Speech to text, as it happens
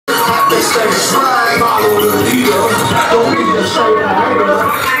stay strong. Follow the leader. Don't be the Slater hater.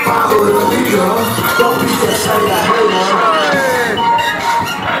 Follow the leader. Don't be the Slater hater.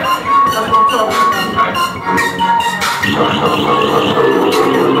 That's what I'm talking about.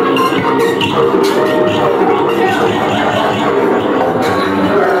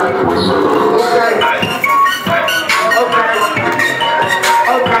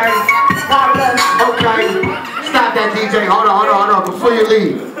 Stop that, DJ. Hold on. Before you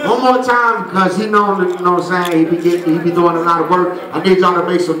leave, one more time, because he know what I'm saying. He be doing a lot of work. I need y'all to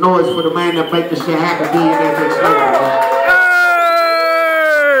make some noise for the man that make this shit happen. Billionaire.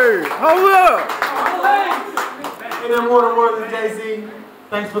 Hey! Hold up! And then more than Jay-Z.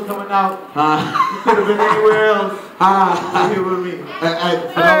 Thanks for coming out. You could have been anywhere else. Here with me.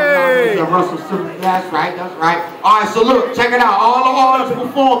 Hey! That's right. All right, so look, check it out. All the artists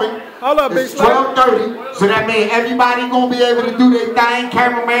performing. Hold up, it's 12:30, so that means everybody gonna be able to do their thing.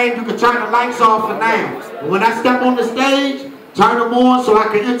 Cameraman, you can turn the lights off for now. When I step on the stage, turn them on so I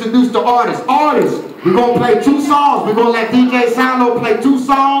can introduce the artists. Artists, we're gonna play 2 songs. We're gonna let DJ Soundlo play 2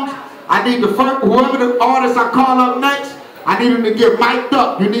 songs. I need the first, whoever the artist I call up next, I need them to get mic'd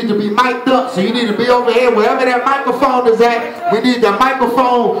up. You need to be mic'd up, so you need to be over here, wherever that microphone is at. We need the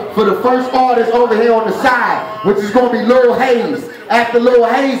microphone for the first artist over here on the side, which is gonna be Lil Hayes. After Lil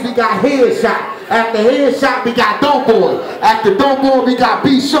Hayes, we got Headshot. After Headshot, we got Dope Boy. After Dope Boy, we got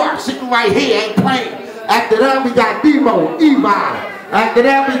B Sharp sitting right here, ain't playing. After that, we got Demo, Evi. After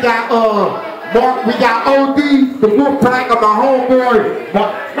that, we got Mark, we got OD, the Wolf Pack of my homeboy.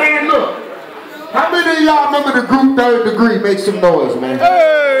 Man, look. How many of y'all remember the group 3rd Degree? Make some noise, man.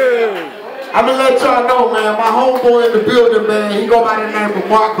 Hey! I'm gonna let y'all know, man. My homeboy in the building, man. He go by the name of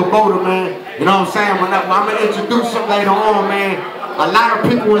Mark Kubota, man. You know what I'm saying? I'm gonna introduce him later on, man. A lot of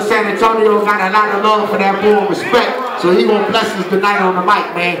people in San Antonio got a lot of love for that boy and respect. So he gonna bless us tonight on the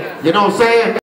mic, man. You know what I'm saying?